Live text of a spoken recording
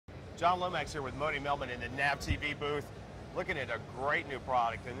John Lomax here with Moni Melman in the NAV-TV booth, looking at a great new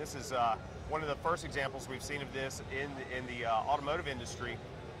product, and this is one of the first examples we've seen of this in the automotive industry.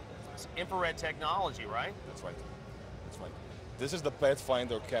 It's infrared technology, right? That's right. That's right. This is the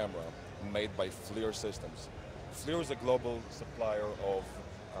PathFindIR camera made by FLIR Systems. FLIR is a global supplier of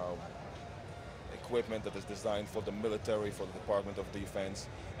equipment that is designed for the military, for the Department of Defense.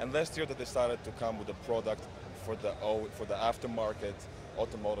 And last year they decided to come with a product for the aftermarket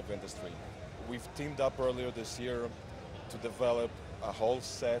automotive industry. We've teamed up earlier this year to develop a whole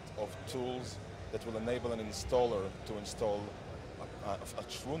set of tools that will enable an installer to install a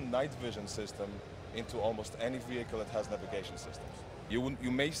true night vision system into almost any vehicle that has navigation systems.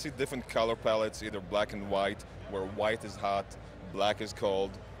 You may see different color palettes, either black and white, where white is hot, black is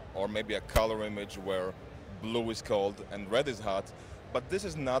cold, or maybe a color image where blue is cold and red is hot, but this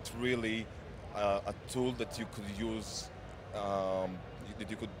is not really a tool that you could use, that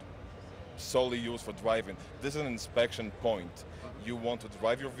you could solely use for driving. This is an inspection point. You want to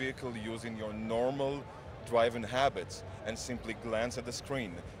drive your vehicle using your normal driving habits and simply glance at the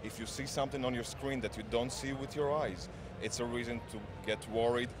screen. If you see something on your screen that you don't see with your eyes, it's a reason to get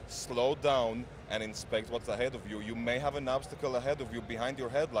worried, slow down and inspect what's ahead of you. You may have an obstacle ahead of you behind your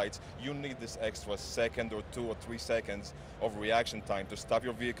headlights. You need this extra second or 2 or 3 seconds of reaction time to stop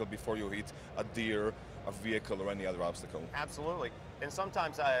your vehicle before you hit a deer, a vehicle, or any other obstacle. Absolutely. And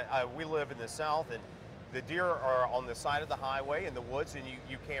sometimes we live in the South, and the deer are on the side of the highway in the woods, and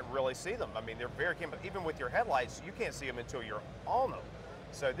you can't really see them. I mean, they're very, even with your headlights, you can't see them until you're on them.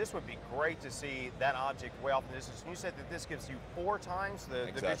 So this would be great to see that object way off in the distance. You said that this gives you 4 times the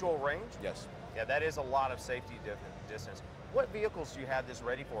visual range? Yes. Yeah, that is a lot of safety distance. What vehicles do you have this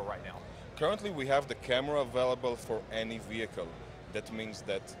ready for right now? Currently we have the camera available for any vehicle. That means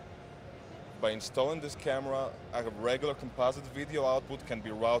that by installing this camera, a regular composite video output can be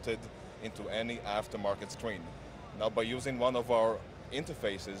routed into any aftermarket screen. Now by using one of our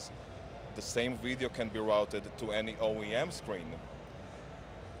interfaces, the same video can be routed to any OEM screen.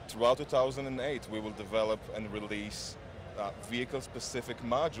 Throughout 2008, we will develop and release vehicle-specific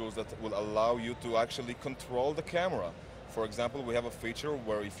modules that will allow you to actually control the camera. For example, we have a feature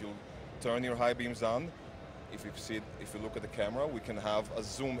where if you turn your high beams on, if you look at the camera, we can have a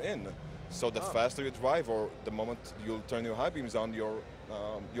zoom in. So the faster you drive, or the moment you'll turn your high beams on, your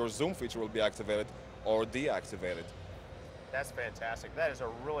zoom feature will be activated or deactivated. That's fantastic. That is a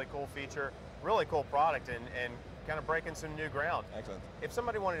really cool feature, really cool product, and kind of breaking some new ground. Excellent. If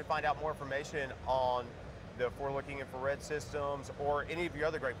somebody wanted to find out more information on the forward-looking infrared systems or any of your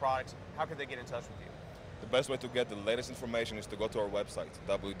other great products, how could they get in touch with you? The best way to get the latest information is to go to our website,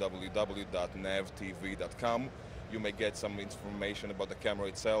 www.navtv.com. You may get some information about the camera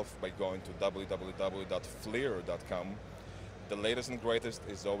itself by going to www.FLIR.com. The latest and greatest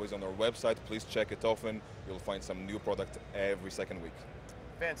is always on our website. Please check it often. You'll find some new product every second week.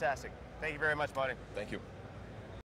 Fantastic. Thank you very much, Moni. Thank you.